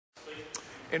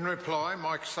In reply,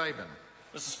 Mike Sabin.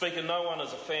 Mr Speaker, no one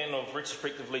is a fan of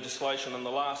retrospective legislation.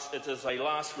 It is a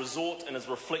last resort and is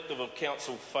reflective of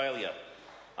council failure.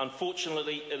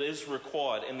 Unfortunately, it is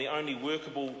required and the only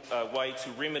workable way to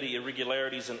remedy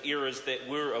irregularities and errors that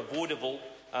were avoidable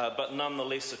but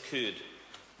nonetheless occurred.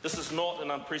 This is not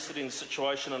an unprecedented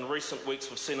situation. In recent weeks,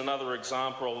 we've seen another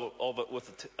example of it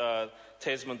with the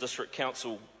Tasman District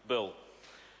Council bill.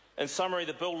 In summary,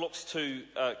 the bill looks to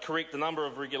correct a number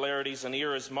of irregularities and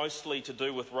errors, mostly to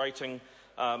do with rating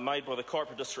made by the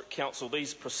Kaipara District Council.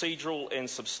 These procedural and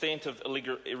substantive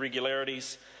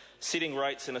irregularities, setting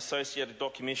rates and associated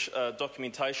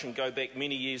documentation go back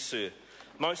many years, sir.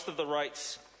 Most of the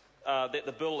rates that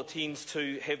the bill attends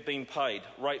to have been paid.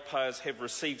 Ratepayers have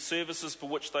received services for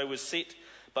which they were set,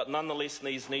 but nonetheless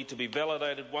these need to be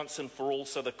validated once and for all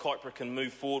so the Kaipara can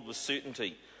move forward with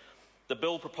certainty. The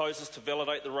bill proposes to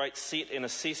validate the rates set and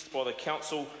assessed by the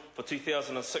Council for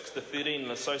 2006-13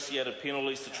 and associated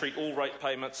penalties to treat all rate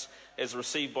payments as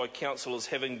received by Council as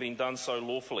having been done so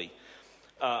lawfully,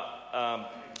 and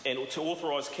to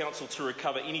authorise Council to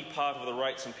recover any part of the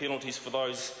rates and penalties for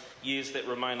those years that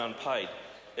remain unpaid.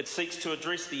 It seeks to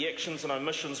address the actions and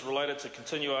omissions related to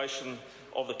continuation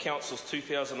of the Council's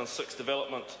 2006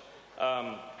 development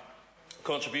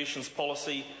contributions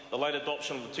policy, the late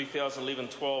adoption of the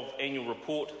 2011-12 annual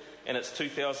report and its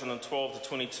 2012-22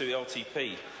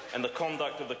 LTP, and the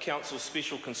conduct of the Council's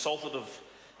special consultative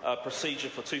procedure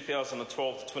for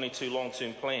 2012-22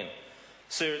 long-term plan.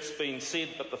 Sir, it's been said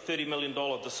that the $30 million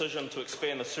decision to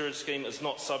expand the sewerage scheme is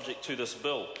not subject to this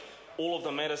bill. All of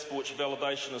the matters for which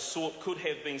validation is sought could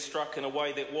have been struck in a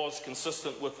way that was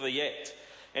consistent with the Act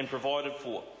and provided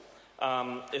for,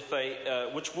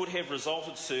 which would have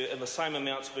resulted, sir, in the same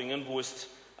amounts being invoiced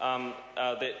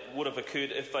that would have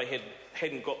occurred if they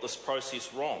hadn't got this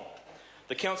process wrong.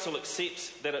 The Council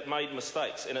accepts that it made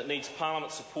mistakes and it needs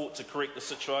Parliament's support to correct the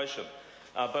situation,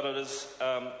 but it is,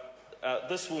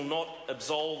 this will not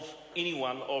absolve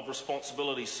anyone of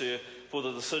responsibility, sir, for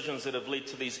the decisions that have led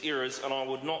to these errors, and I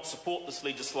would not support this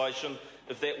legislation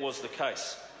if that was the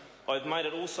case. I have made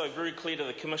it also very clear to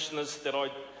the Commissioners that I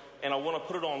want to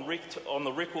put it on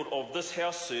the record of this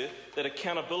House, sir, that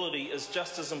accountability is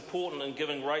just as important in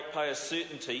giving ratepayers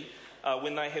certainty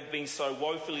when they have been so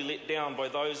woefully let down by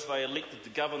those they elected to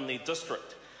govern their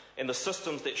district, and the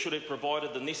systems that should have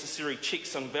provided the necessary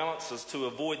checks and balances to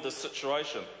avoid this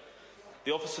situation.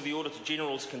 The Office of the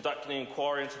Auditor-General is conducting an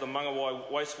inquiry into the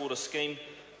Mangawai wastewater scheme,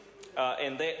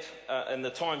 and the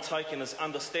time taken is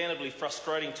understandably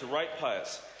frustrating to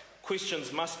ratepayers.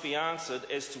 Questions must be answered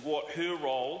as to what her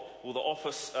role, or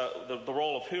the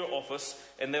role of her office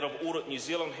and that of Audit New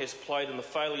Zealand has played in the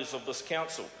failures of this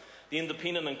Council. The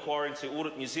independent inquiry into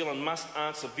Audit New Zealand must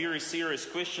answer very serious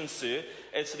questions, sir,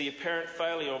 as to the apparent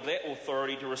failure of that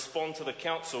authority to respond to the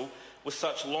Council with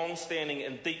such long-standing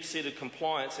and deep-seated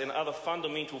compliance and other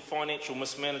fundamental financial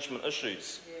mismanagement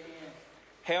issues.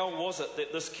 How was it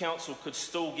that this Council could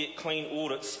still get clean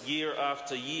audits year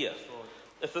after year?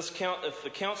 If the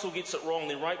Council gets it wrong,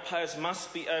 then ratepayers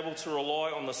must be able to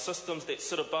rely on the systems that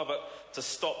sit above it to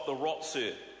stop the rot,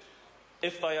 sir.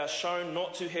 If they are shown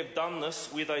not to have done this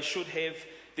where they should have,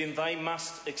 then they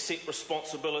must accept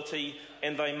responsibility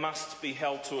and they must be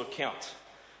held to account.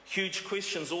 Huge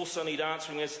questions also need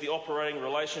answering as to the operating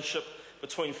relationship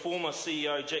between former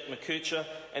CEO Jack McKercher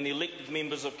and the elected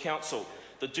members of Council,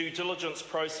 the due diligence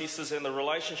processes and the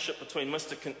relationship between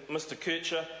Mr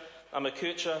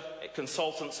McKercher,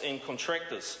 consultants and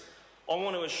contractors. I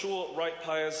want to assure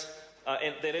ratepayers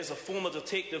that as a former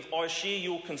detective I share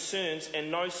your concerns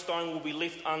and no stone will be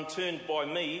left unturned by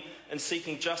me in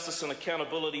seeking justice and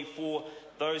accountability for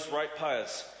those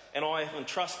ratepayers. And I have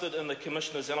entrusted in the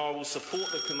Commissioners and I will support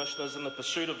the Commissioners in the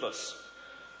pursuit of this.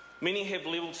 Many have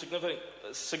levelled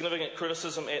significant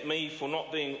criticism at me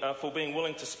for being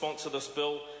willing to sponsor this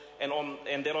bill and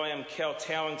that I am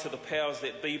kowtowing to the powers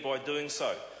that be by doing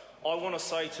so. I want to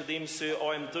say to them, sir,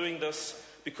 I am doing this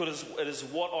because it is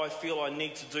what I feel I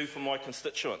need to do for my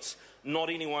constituents, not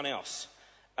anyone else.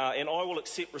 And I will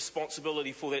accept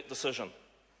responsibility for that decision.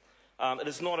 It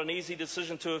is not an easy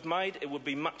decision to have made. It would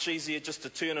be much easier just to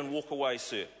turn and walk away,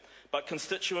 sir. But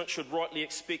constituents should rightly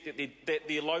expect that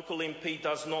their local MP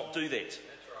does not do that.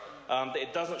 That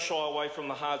it doesn't shy away from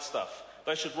the hard stuff.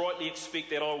 They should rightly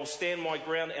expect that I will stand my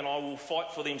ground and I will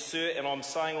fight for them, sir, and I'm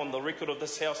saying on the record of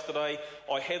this House today,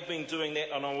 I have been doing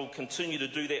that and I will continue to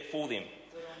do that for them.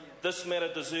 This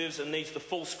matter deserves and needs the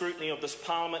full scrutiny of this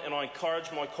Parliament, and I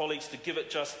encourage my colleagues to give it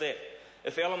just that.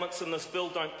 If elements in this bill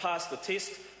don't pass the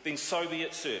test, then so be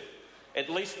it, sir.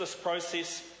 At least this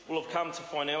process will have come to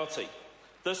finality.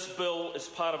 This bill is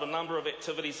part of a number of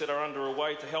activities that are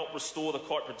underway to help restore the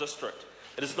Kaipara district.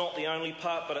 It is not the only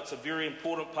part, but it's a very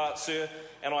important part, sir,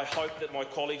 and I hope that my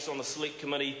colleagues on the Select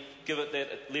Committee give it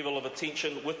that level of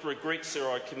attention. With regret, sir,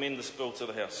 I commend this bill to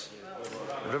the House.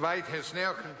 The debate has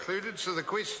now concluded, so the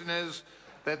question is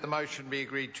that the motion be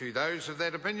agreed to. Those of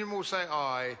that opinion will say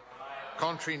aye.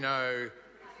 Contrary, no.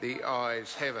 The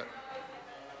ayes have it.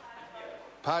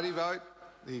 Party vote.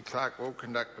 The clerk will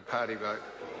conduct the party vote.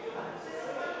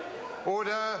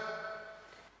 Order.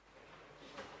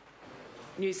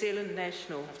 New Zealand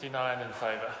National. 59 in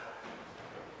favour.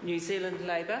 New Zealand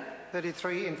Labour.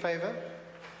 33 in favour.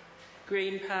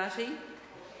 Green Party.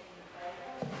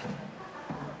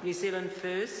 New Zealand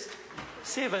First.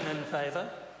 7 in favour.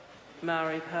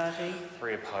 Maori Party.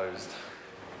 3 opposed.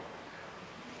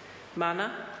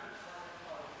 Mana.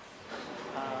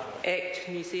 ACT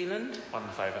New Zealand. 1 in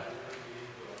favour.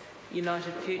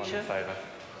 United 1 Future. in favour.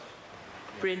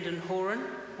 Brendan Horan.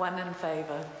 1 in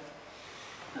favour.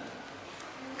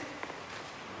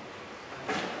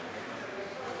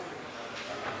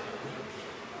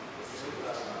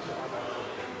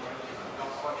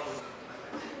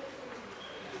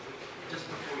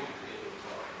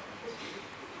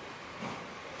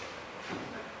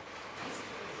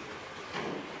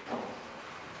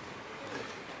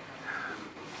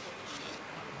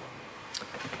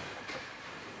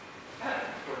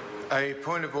 A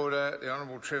point of order, the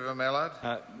Honourable Trevor Mallard.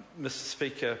 Mr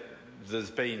Speaker,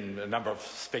 there's been a number of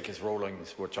Speaker's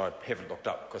rulings which I haven't looked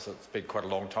up because it's been quite a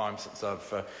long time since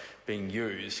they've been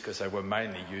used, because they were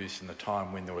mainly used in the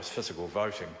time when there was physical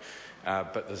voting.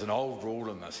 But there's an old rule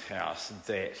in this House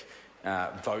that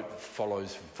vote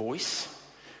follows voice.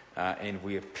 And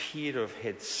we appear to have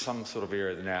had some sort of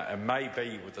error now. It may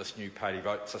be with this new party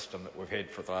vote system that we've had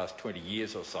for the last 20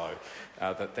 years or so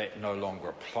that no longer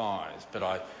applies.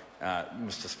 But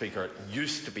Mr Speaker, it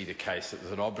used to be the case that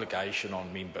there's an obligation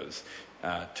on members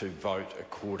to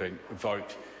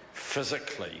vote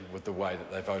physically with the way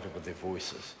that they voted with their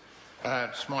voices.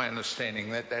 It's my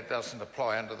understanding that that doesn't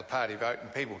apply under the party vote,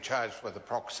 and people charged with a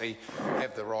proxy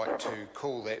have the right to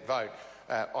call that vote.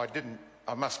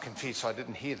 I must confess I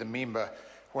didn't hear the member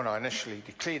when I initially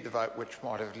declared the vote, which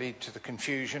might have led to the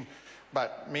confusion,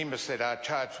 but members that are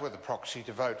charged with a proxy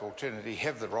to vote alternately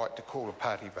have the right to call a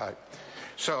party vote.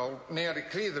 So I'll now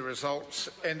declare the results,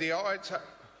 and the ayes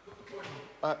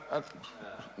are...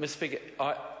 Mr Speaker,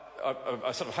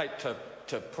 I sort of hate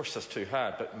to push this too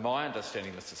hard, but my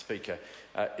understanding, Mr Speaker,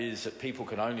 is that people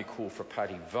can only call for a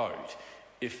party vote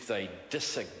if they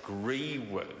disagree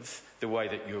with the way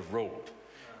that you've ruled.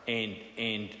 And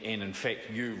in fact,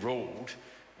 you ruled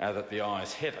that the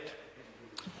ayes had it.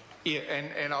 Yeah,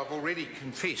 and I've already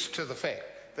confessed to the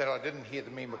fact that I didn't hear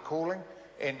the member calling,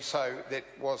 and so that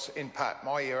was in part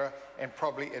my error, and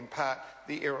probably in part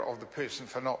the error of the person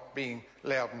for not being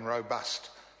loud and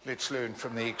robust. Let's learn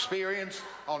from the experience.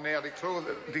 I'll now declare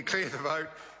the vote,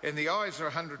 and the ayes are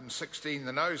 116,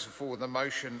 the noes are 4, the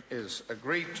motion is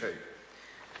agreed to.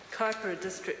 Kaipara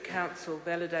District Council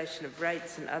Validation of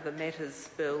Rates and Other Matters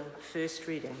Bill, first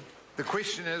reading. The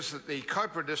question is that the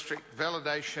Kaipara District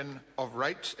Validation of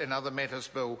Rates and Other Matters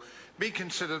Bill be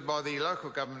considered by the Local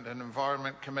Government and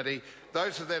Environment Committee.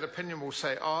 Those of that opinion will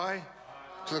say aye.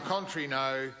 To the contrary,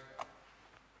 no.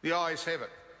 The ayes have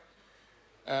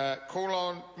it. Call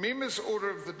on Members' Order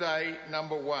of the Day,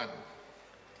 number 1.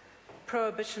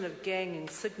 Prohibition of Gang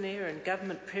Insignia and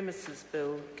Government Premises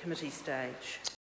Bill, committee stage.